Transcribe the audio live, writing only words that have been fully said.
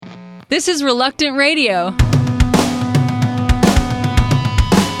This is Reluctant Radio.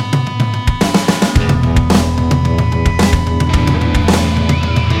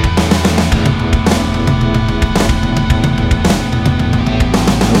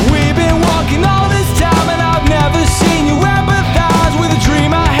 We've been walking all this time and I've never seen you empathize with a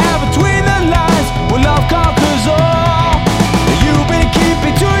dream I have between the lines where love conquers all. You've been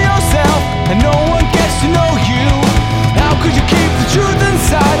keeping to yourself and no one gets to know you. How could you keep the truth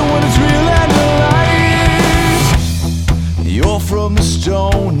inside when it's real and alive? You're from the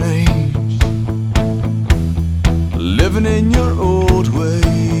Stone Age, living in your old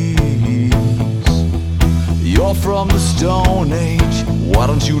ways. You're from the Stone Age, why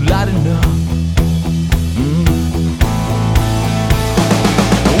don't you lighten up?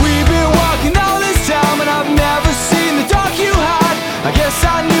 We've been walking all this time and I've never seen the dark you hide. I guess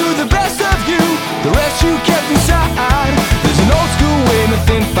I knew the best of you, the rest you kept inside. There's an old school way and a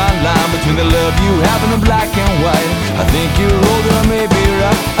thin fine line between the love you have and the black and white. I think you're older, maybe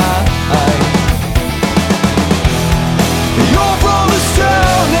right. You're from the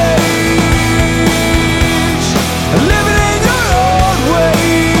Stone Age, living in your own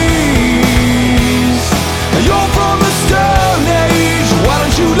ways. You're from the Stone Age, why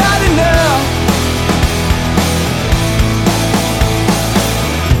don't you lighten up?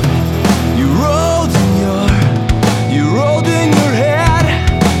 You rolled in your head.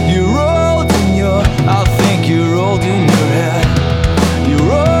 You rolled in your, I think you rolled in your head. You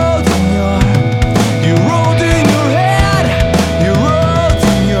rolled in your head. You rolled in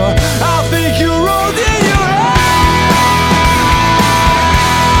your, I think you rolled in your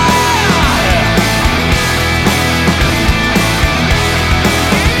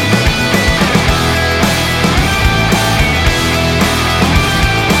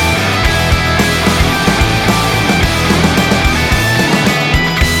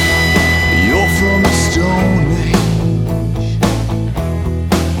You're from the Stone Age,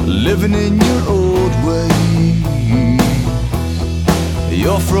 living in your old ways.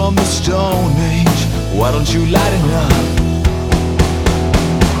 You're from the Stone Age, why don't you lighten up?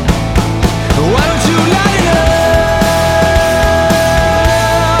 Why don't you lighten up?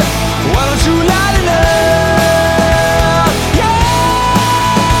 Why don't you lighten up? Yeah!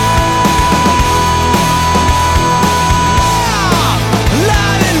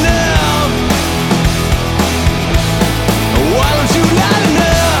 Lighten up! Why don't you lighten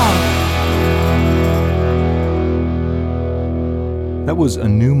up? That was A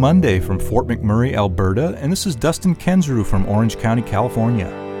New Monday from Fort McMurray, Alberta, and this is Dustin Kensrue from Orange County, California.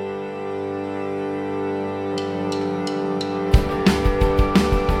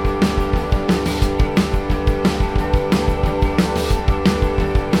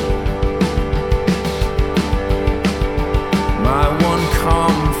 My one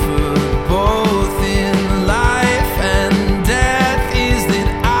comfort both in life and death is that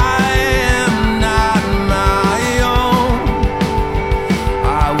I am not my own.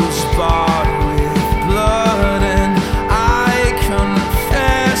 I was bought with blood and I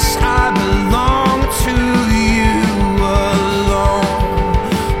confess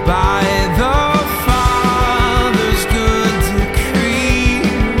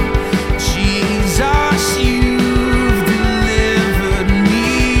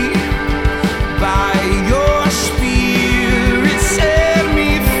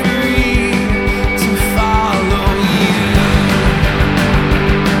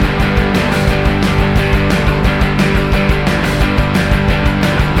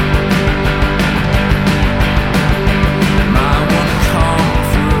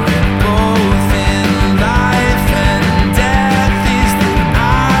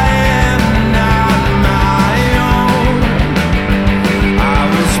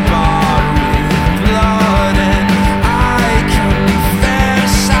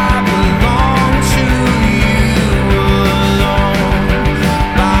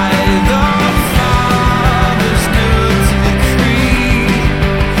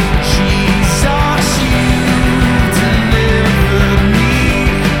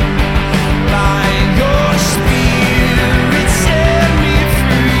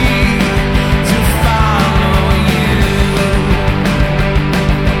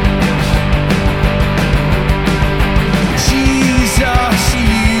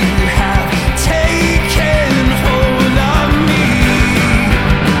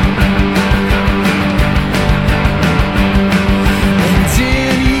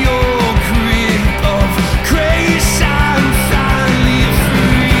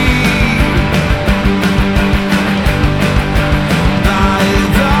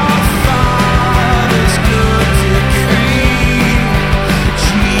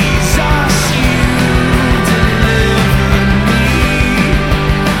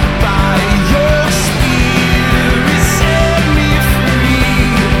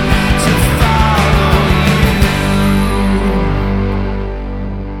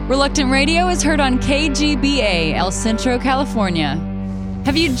Reluctant Radio is heard on KGBA, El Centro, California.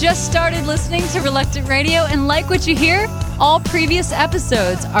 Have you just started listening to Reluctant Radio and like what you hear? All previous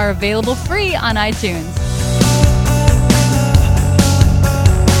episodes are available free on iTunes.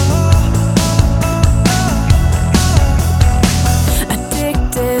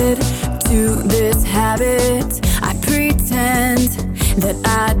 Addicted to this habit, I pretend that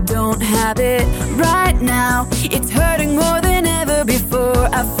I don't have it. Right now, it's hurting more than ever before.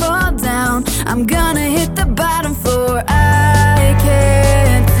 I fall down, I'm gonna hit the bottom floor. I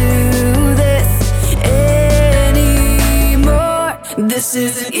can't do this anymore. This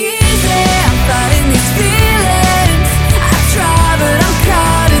isn't easy, I'm fighting these feelings. I try, but I'm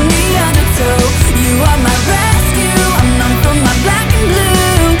caught in the undertow. You are my rescue, I'm numb from my black and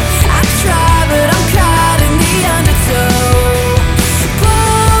blue. I try, but I'm caught in the undertow.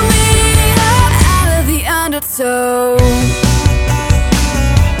 Pull me up out of the undertow.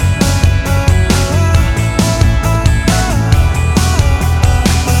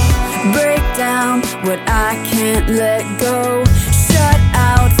 Break down what I can't let go. Shut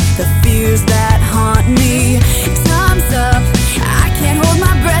out the fears that haunt me. Time's up, I can't hold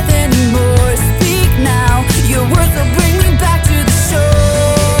my breath anymore. Speak now, your words will bring me back to the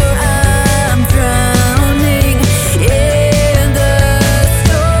shore. I'm drowning in the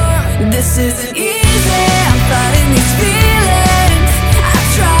storm. This isn't easy, I'm fighting these feelings. I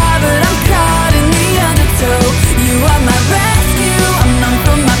try, but I'm caught in the undertow. You are my rescue, I'm numb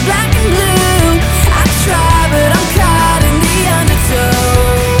from my black and blue. I try, but I'm caught in the undertow.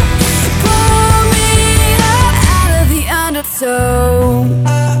 Pull me up out of the undertow.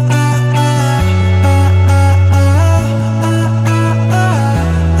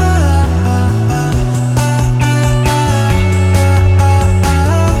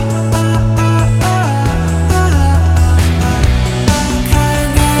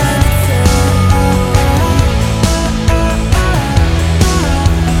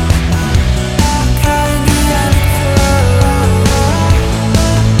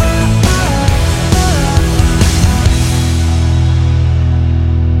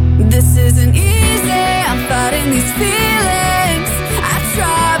 This isn't easy, I'm fighting these feelings. I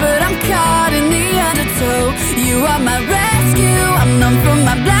try, but I'm caught in the undertow. You are my rescue, I'm numb from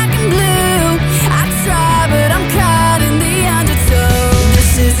my black and blue. I try, but I'm caught in the undertow.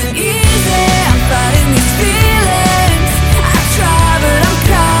 This isn't easy, I'm fighting these feelings. I try, but I'm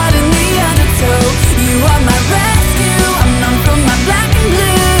caught in the undertow. You are my rescue, I'm numb from my black and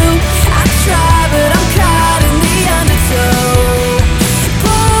blue. I try, but I'm caught in the undertow.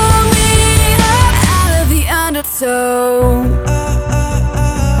 So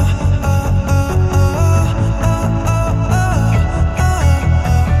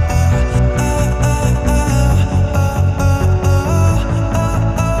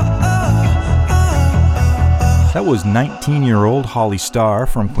That was 19-year-old Holly Starr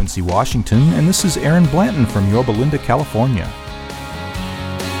from Quincy, Washington, and this is Aaron Blanton from Yorba Linda, California.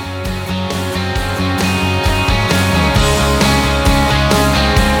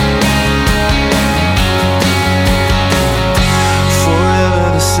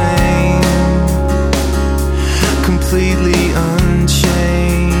 Completely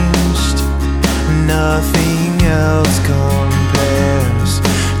unchanged, nothing else compares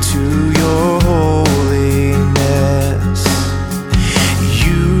to your holiness.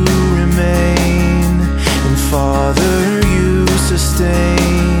 You remain, and Father, you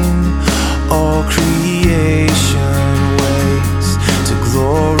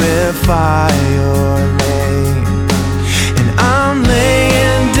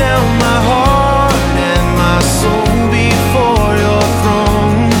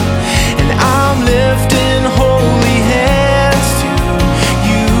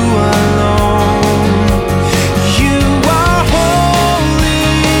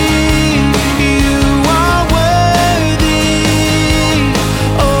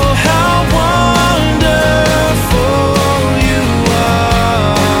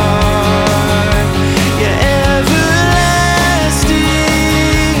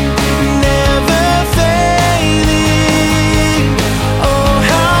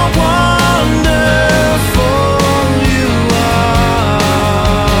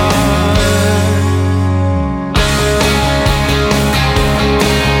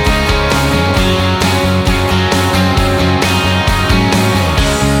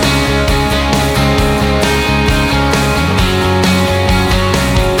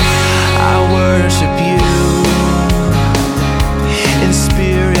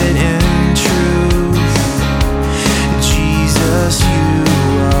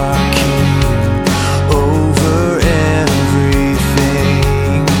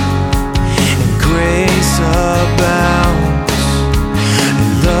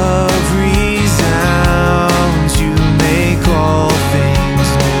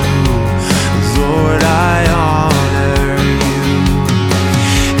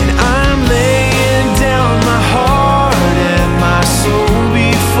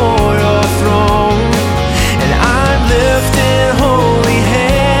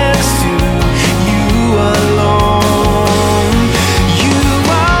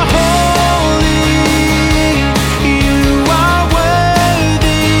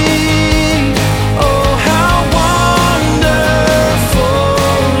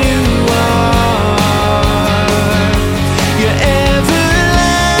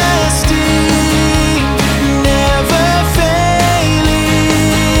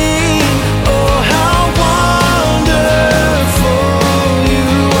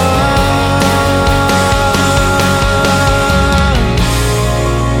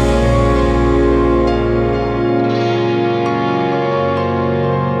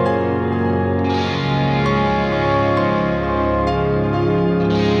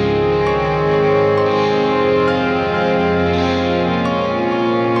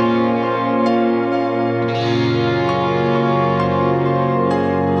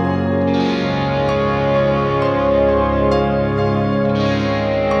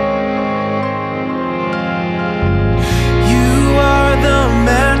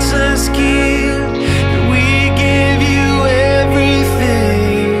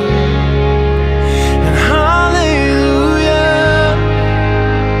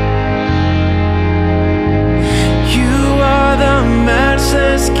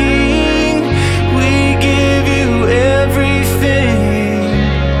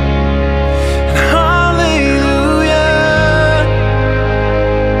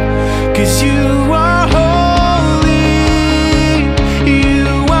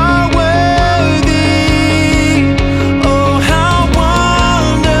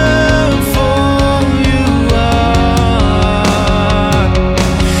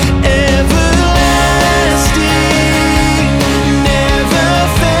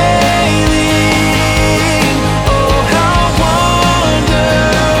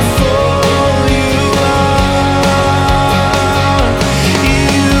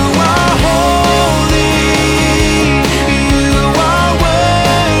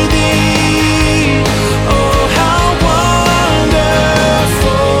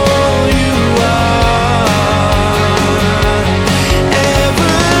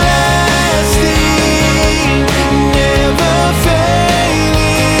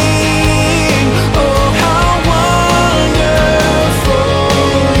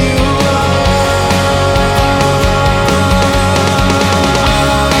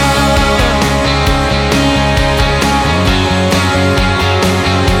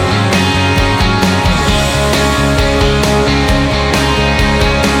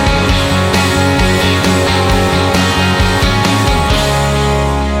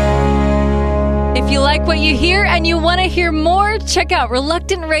check out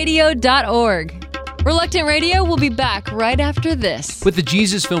reluctantradio.org. Reluctant Radio will be back right after this. With the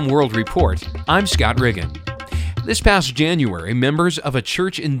Jesus Film World Report, I'm Scott Riggin. This past January, members of a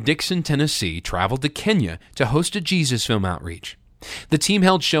church in Dixon, Tennessee, traveled to Kenya to host a Jesus Film outreach. The team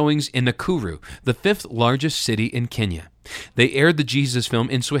held showings in Nakuru, the 5th largest city in Kenya. They aired the Jesus Film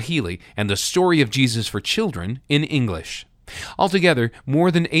in Swahili and the Story of Jesus for Children in English. Altogether,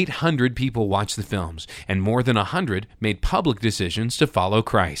 more than 800 people watched the films, and more than 100 made public decisions to follow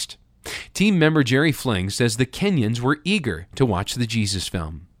Christ. Team member Jerry Fling says the Kenyans were eager to watch the Jesus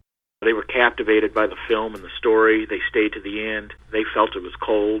Film. They were captivated by the film and the story. They stayed to the end. They felt it was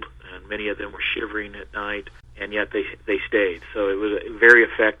cold, and many of them were shivering at night, and yet they stayed. So it was very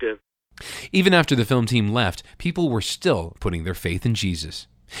effective. Even after the film team left, people were still putting their faith in Jesus.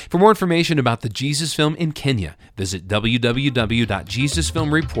 For more information about the Jesus Film in Kenya, visit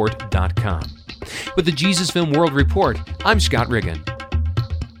www.jesusfilmreport.com. With the Jesus Film World Report, I'm Scott Riggin.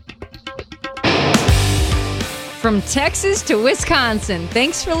 From Texas to Wisconsin,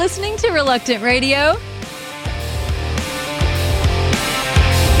 thanks for listening to Reluctant Radio.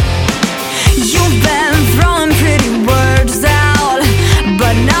 You've been throwing pretty words out,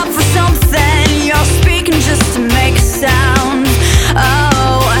 but not for something. You're speaking just to make a sound.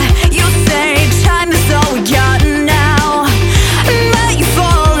 Oh, you say time is all we got now, but you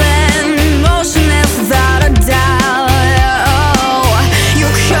fall in motionless without a doubt. Oh, you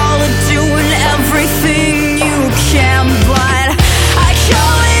call it doing everything you can, but I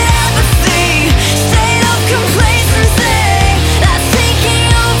call it apathy, state of complacency that's taking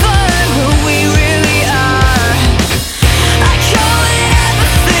over who we really are. I call it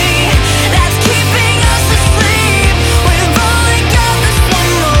apathy that's keeping us asleep. We've only got this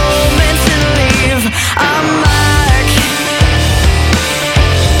one moment to leave our mark.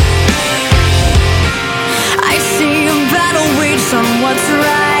 I see a battle waged on what's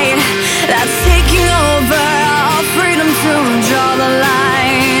right, that's taking over our freedom to draw the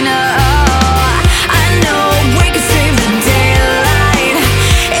line. Oh, I know we could save the daylight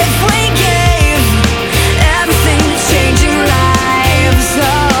if we gave everything to changing lives.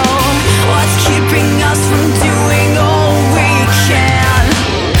 Oh, what's keeping us from doing all we can?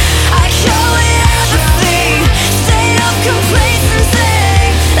 I call it apathy, state of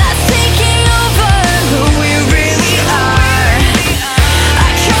complacency that's taking over who we really are. I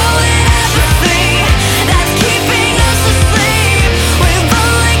call it apathy that's keeping us asleep. We've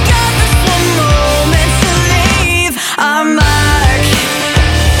only got this one moment to leave our mark.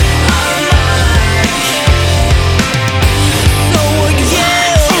 Our mark. So will you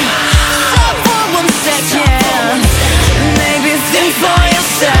stop for 1 second? Maybe think for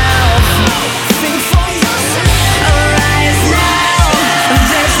yourself. Think for yourself. Arise now.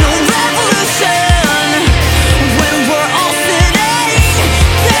 There's no revolution when we're all sitting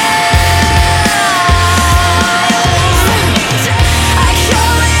down. I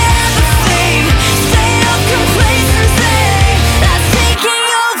call it apathy, state of complacency that's taking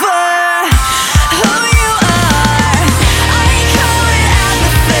over who you are. I call it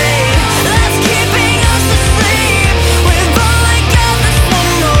apathy that's keeping us asleep. We've only got this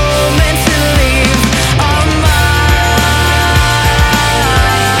one moment to leave our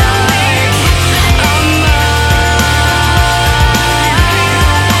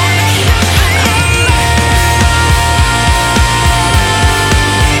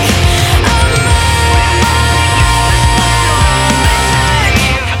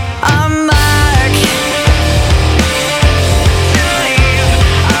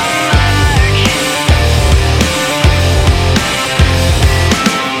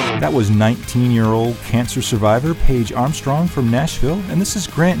That was 19-year-old cancer survivor Paige Armstrong from Nashville, and this is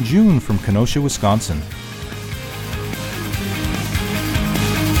Grant June from Kenosha, Wisconsin.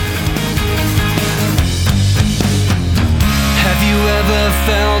 Have you ever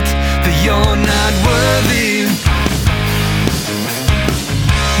felt that you're not worthy?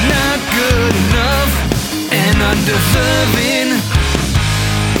 Not good enough and undeserving.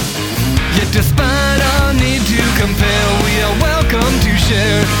 Yet despite our need to compare, we are welcome to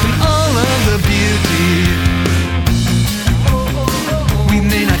share in all of the beauty. We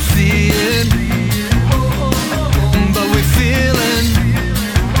may not see it, but we feel it.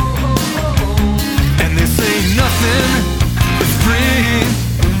 And they say nothing is free.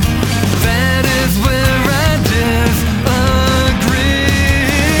 That is where I disagree.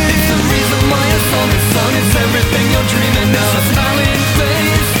 It's the reason why a song is sung. It's everything you're dreaming of. A smiling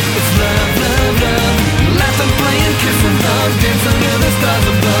face. It's love, love, love. Laugh and play and kiss and hug. Dance under the stars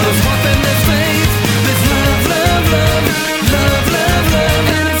above.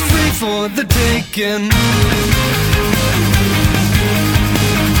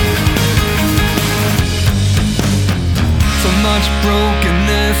 much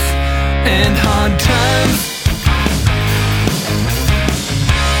brokenness and hard times.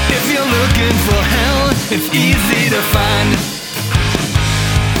 If you're looking for hell, it's easy to find.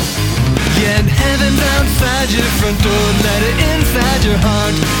 Yet heaven's outside your front door, let it inside your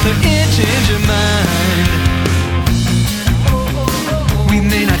heart, let it change your mind. We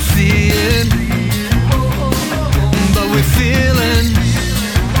may not see it, but we're feeling.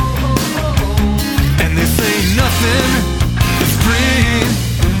 And they say nothing is free.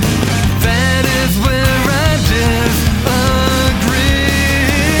 That is where I disagree.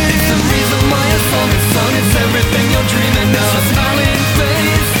 It's the reason why a song is sung. It's everything you're dreaming of. It's a smiling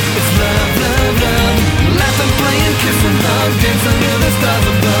face. It's love, love, love. Laugh and play and kiss and hug. Dance under the stars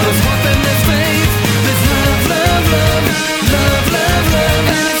above. There's hope and there's faith. There's love, love, love. Love, love, love.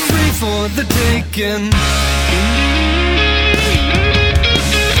 And it's free for the taking.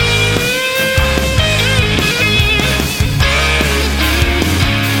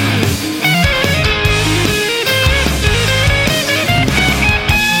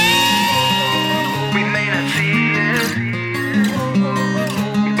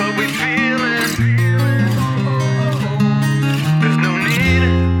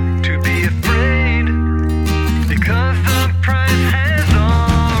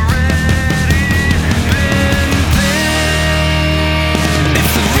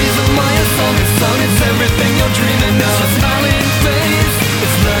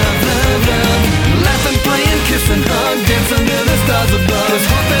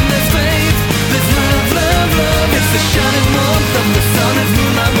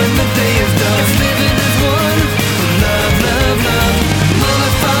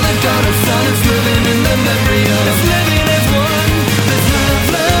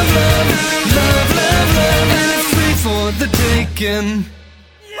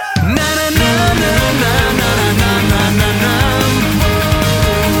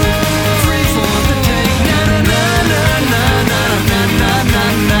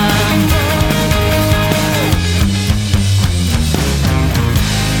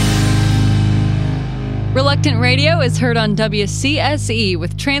 Reluctant Radio is heard on WCSE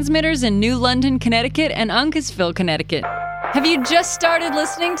with transmitters in New London, Connecticut and Uncasville, Connecticut. Have you just started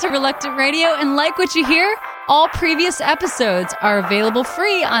listening to Reluctant Radio and like what you hear? All previous episodes are available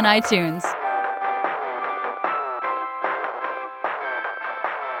free on iTunes.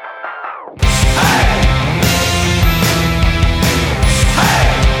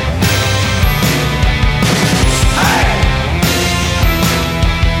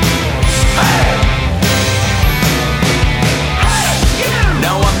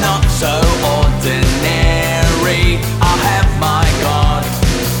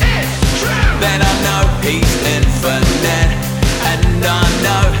 Then I know He's infinite, and I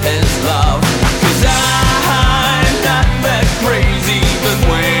know His love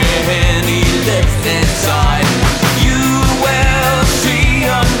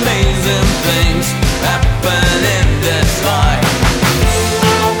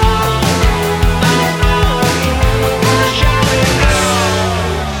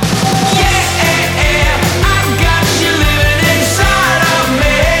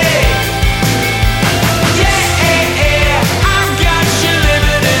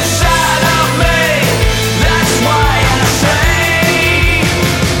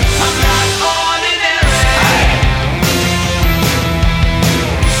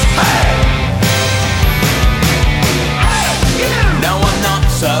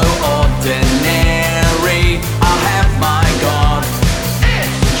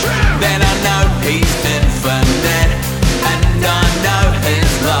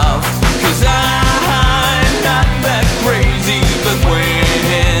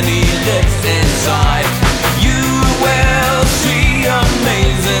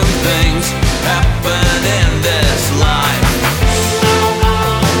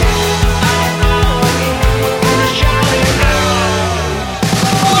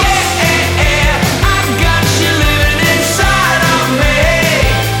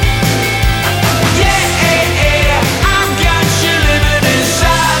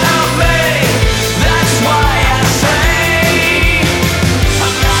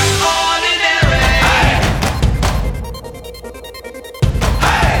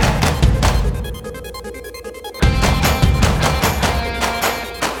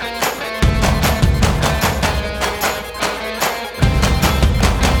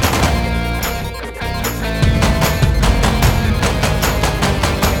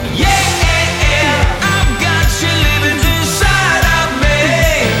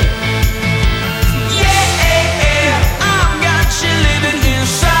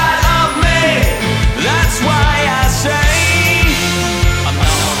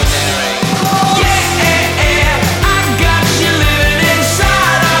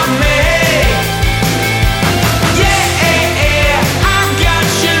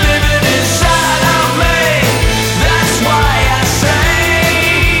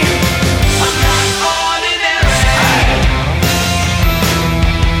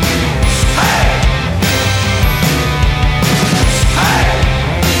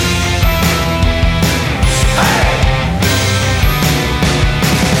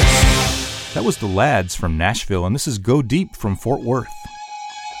That was the Lads from Nashville, and this is Go Deep from Fort Worth.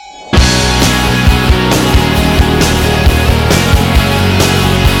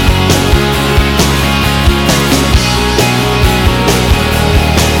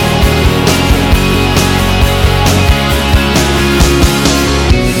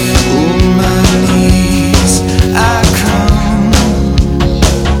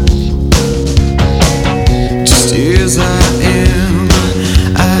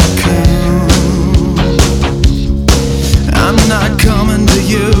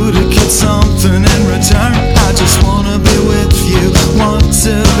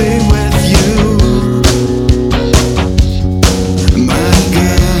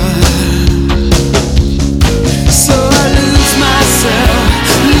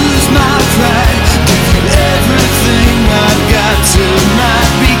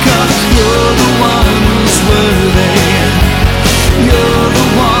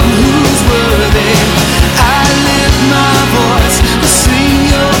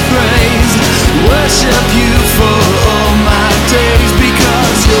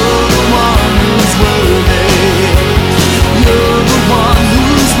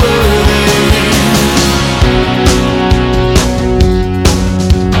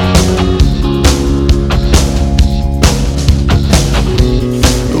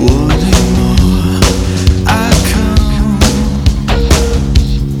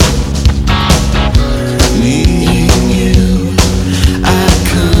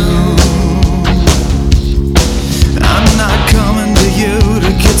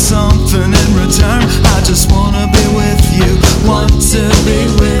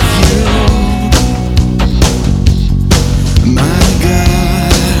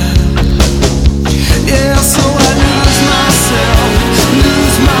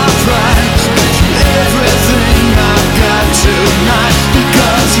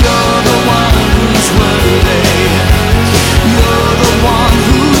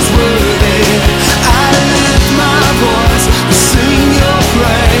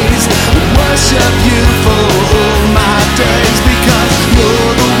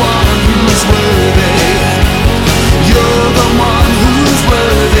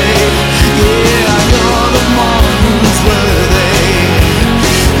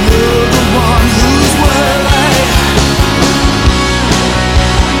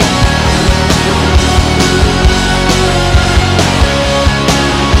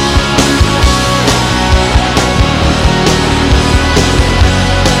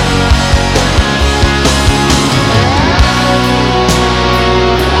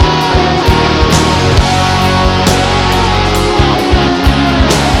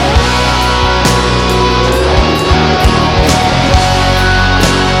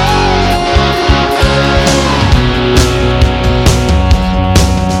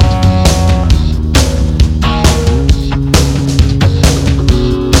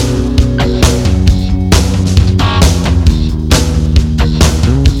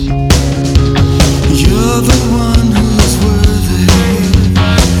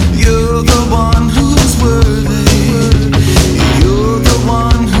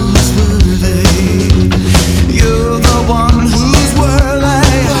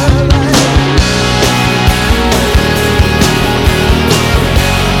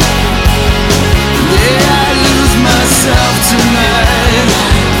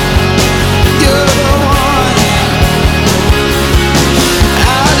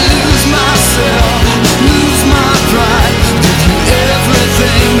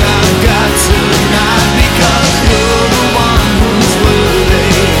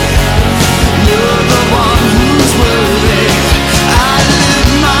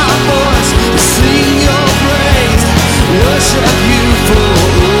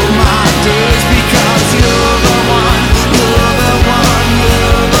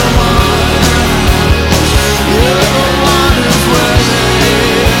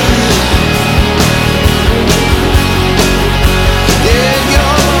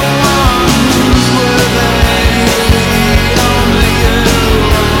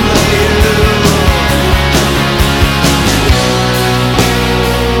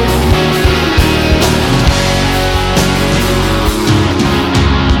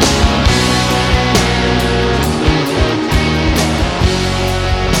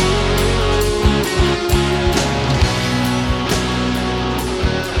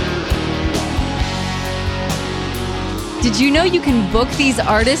 Did you know you can book these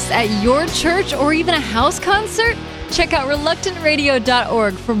artists at your church or even a house concert? Check out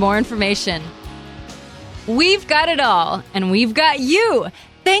reluctantradio.org for more information. We've got it all, and we've got you.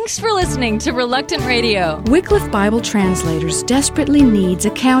 Thanks for listening to Reluctant Radio. Wycliffe Bible Translators desperately needs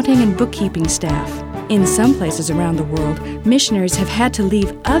accounting and bookkeeping staff. In some places around the world, missionaries have had to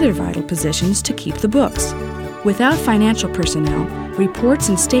leave other vital positions to keep the books. Without financial personnel, reports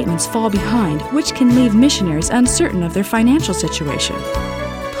and statements fall behind, which can leave missionaries uncertain of their financial situation.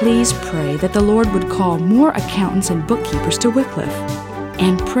 Please pray that the Lord would call more accountants and bookkeepers to Wycliffe.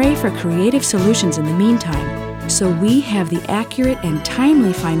 And pray for creative solutions in the meantime, so we have the accurate and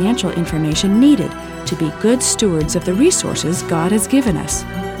timely financial information needed to be good stewards of the resources God has given us.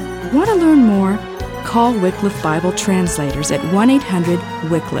 Want to learn more? Call Wycliffe Bible Translators at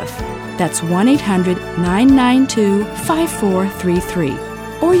 1-800-WYCLIFFE. That's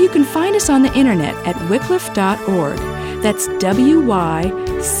 1-800-992-5433. Or you can find us on the internet at wycliffe.org. That's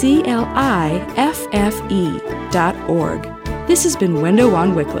WYCLIFFE.org. This has been Window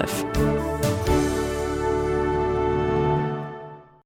on Wycliffe.